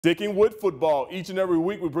Sticking with football, each and every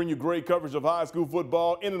week we bring you great coverage of high school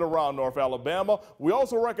football in and around North Alabama. We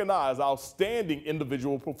also recognize outstanding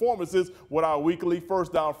individual performances with our weekly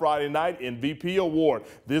First Down Friday Night MVP Award.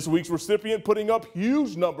 This week's recipient putting up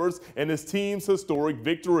huge numbers in his team's historic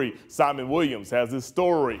victory. Simon Williams has his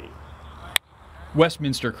story.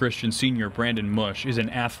 Westminster Christian senior Brandon Musch is an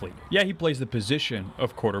athlete. Yeah, he plays the position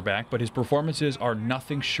of quarterback, but his performances are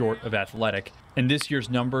nothing short of athletic, and this year's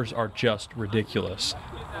numbers are just ridiculous.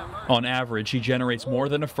 On average, he generates more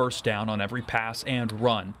than a first down on every pass and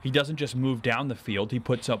run. He doesn't just move down the field, he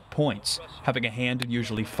puts up points, having a hand in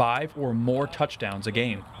usually 5 or more touchdowns a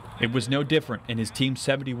game. It was no different in his team's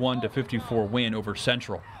 71-54 win over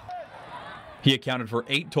Central. He accounted for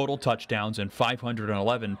 8 total touchdowns and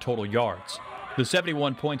 511 total yards. The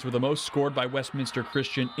 71 points were the most scored by Westminster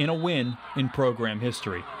Christian in a win in program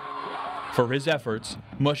history. For his efforts,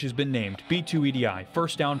 Musch has been named B2EDI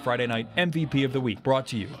First Down Friday Night MVP of the Week, brought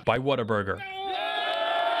to you by Whataburger.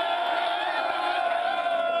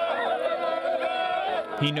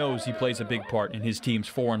 He knows he plays a big part in his team's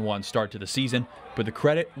 4-1 start to the season, but the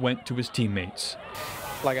credit went to his teammates.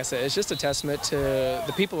 Like I said, it's just a testament to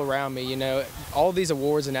the people around me. You know, all these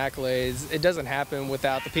awards and accolades, it doesn't happen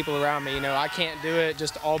without the people around me. You know, I can't do it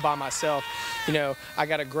just all by myself. You know, I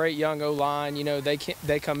got a great young O-line. You know,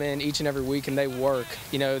 they come in each and every week and they work.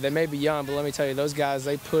 You know, they may be young, but let me tell you, those guys,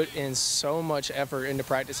 they put in so much effort into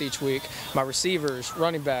practice each week. My receivers,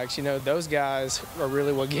 running backs, you know, those guys are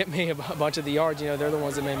really what get me a bunch of the yards. You know, they're the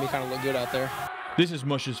ones that made me kind of look good out there. This is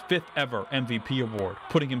Musch's 5th ever MVP award,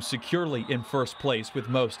 putting him securely in first place with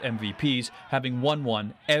most MVPs, having won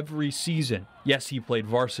one every season. Yes, he played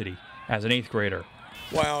varsity as an 8th grader.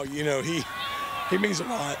 Wow, you know, he means a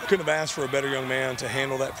lot. Couldn't have asked for a better young man to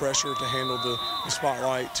handle that pressure, to handle the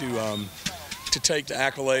spotlight, to take the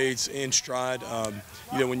accolades in stride.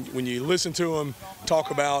 You know, when you listen to him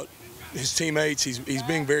talk about his teammates, he's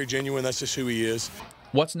being very genuine. That's just who he is.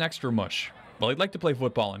 What's next for Musch? Well, he'd like to play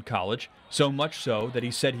football in college, so much so that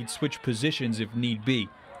he said he'd switch positions if need be.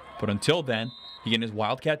 But until then, he and his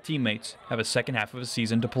Wildcat teammates have a second half of a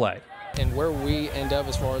season to play. And where we end up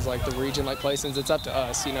as far as like the region, like placings, it's up to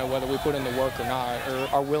us, you know, whether we put in the work or not, or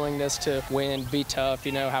our willingness to win, be tough,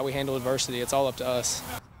 you know, how we handle adversity, it's all up to us.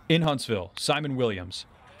 In Huntsville, Simon Williams,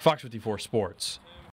 Fox 54 Sports.